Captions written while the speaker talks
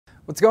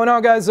What's going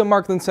on, guys? I'm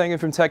Mark Linsangen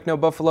from Techno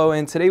Buffalo,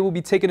 and today we'll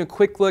be taking a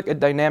quick look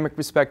at Dynamic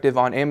Perspective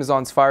on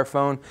Amazon's Fire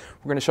Phone.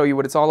 We're going to show you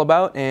what it's all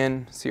about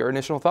and see our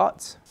initial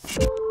thoughts.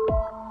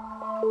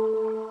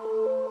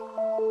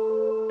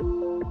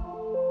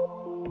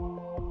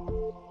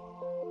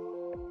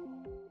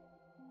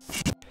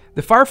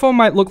 The Fire Phone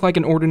might look like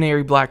an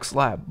ordinary black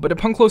slab, but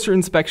upon closer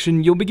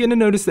inspection, you'll begin to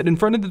notice that in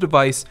front of the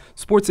device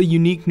sports a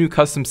unique new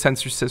custom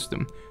sensor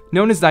system,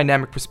 known as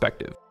Dynamic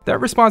Perspective, that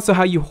responds to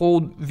how you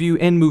hold, view,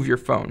 and move your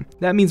phone.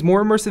 That means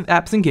more immersive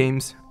apps and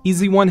games,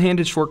 easy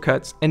one-handed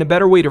shortcuts, and a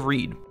better way to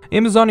read.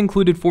 Amazon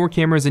included 4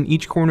 cameras in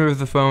each corner of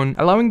the phone,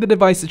 allowing the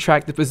device to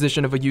track the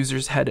position of a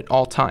user's head at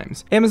all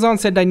times. Amazon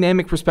said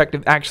Dynamic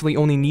Perspective actually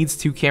only needs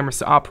 2 cameras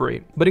to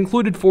operate, but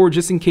included 4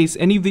 just in case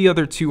any of the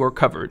other 2 are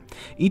covered.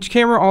 Each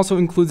camera also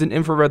includes an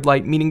infrared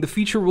light, meaning the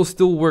feature will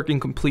still work in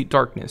complete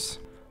darkness.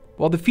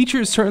 While the feature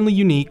is certainly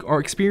unique, our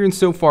experience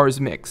so far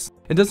is mixed.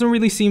 It doesn't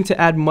really seem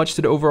to add much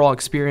to the overall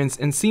experience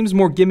and seems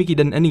more gimmicky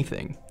than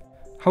anything.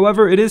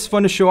 However, it is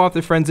fun to show off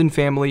to friends and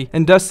family,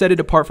 and does set it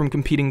apart from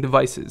competing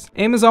devices.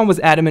 Amazon was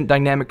adamant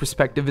Dynamic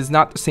Perspective is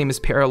not the same as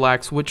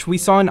Parallax, which we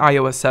saw in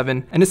iOS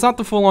 7, and it's not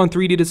the full-on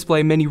 3D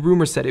display many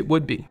rumors said it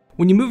would be.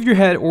 When you move your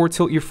head or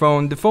tilt your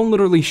phone, the phone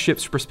literally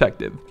shifts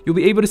perspective. You'll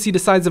be able to see the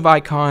sides of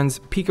icons,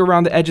 peek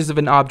around the edges of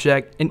an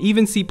object, and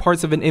even see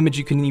parts of an image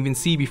you couldn't even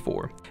see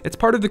before. It's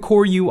part of the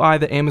core UI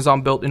that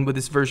Amazon built in with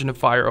this version of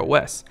Fire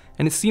OS,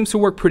 and it seems to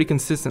work pretty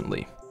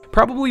consistently.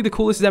 Probably the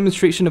coolest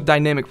demonstration of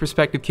Dynamic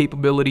Perspective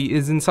capability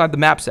is inside the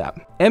Maps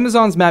app.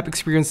 Amazon's map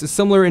experience is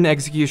similar in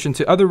execution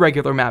to other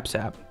regular Maps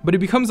app, but it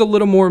becomes a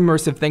little more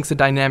immersive thanks to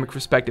Dynamic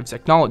Perspective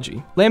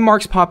technology.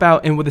 Landmarks pop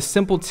out, and with a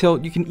simple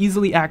tilt, you can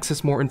easily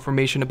access more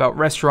information about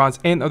restaurants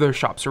and other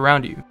shops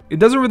around you. It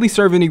doesn't really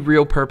serve any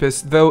real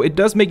purpose, though it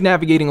does make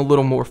navigating a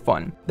little more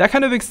fun. That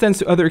kind of extends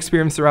to other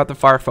experiences throughout the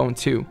Fire Phone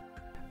too.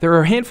 There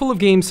are a handful of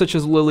games such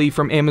as Lily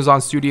from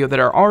Amazon Studio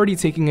that are already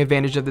taking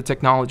advantage of the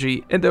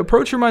technology, and the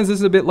approach reminds us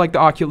a bit like the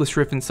Oculus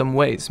Rift in some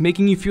ways,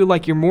 making you feel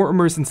like you're more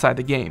immersed inside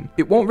the game.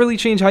 It won't really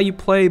change how you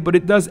play, but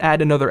it does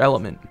add another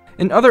element.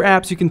 In other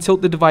apps, you can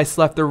tilt the device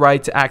left or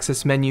right to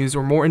access menus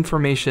or more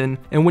information,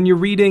 and when you're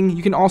reading,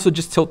 you can also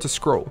just tilt to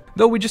scroll.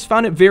 Though we just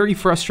found it very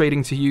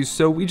frustrating to use,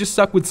 so we just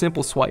stuck with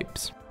simple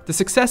swipes. The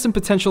success and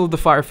potential of the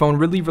Fire Phone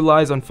really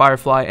relies on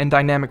Firefly and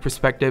Dynamic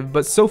Perspective,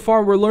 but so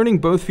far we're learning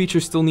both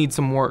features still need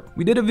some work.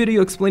 We did a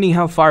video explaining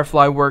how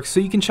Firefly works,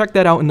 so you can check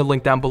that out in the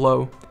link down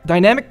below.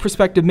 Dynamic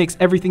Perspective makes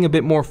everything a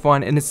bit more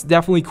fun, and it's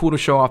definitely cool to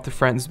show off to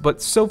friends,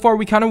 but so far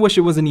we kinda wish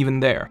it wasn't even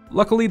there.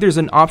 Luckily, there's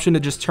an option to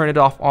just turn it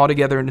off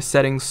altogether in the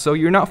settings, so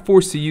you're not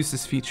forced to use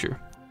this feature.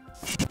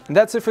 And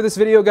that's it for this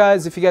video,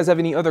 guys. If you guys have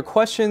any other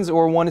questions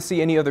or want to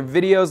see any other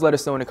videos, let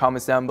us know in the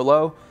comments down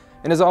below.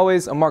 And as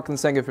always, I'm Mark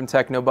Linsangen from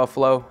Techno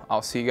Buffalo.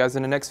 I'll see you guys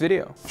in the next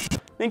video.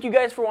 Thank you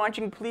guys for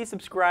watching. Please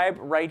subscribe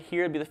right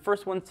here to be the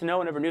first ones to know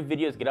whenever new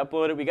videos get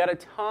uploaded. We got a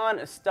ton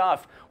of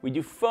stuff. We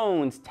do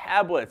phones,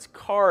 tablets,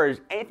 cars,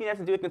 anything that has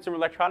to do with consumer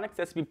electronics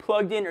that has to be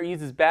plugged in or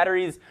uses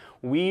batteries,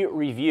 we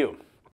review.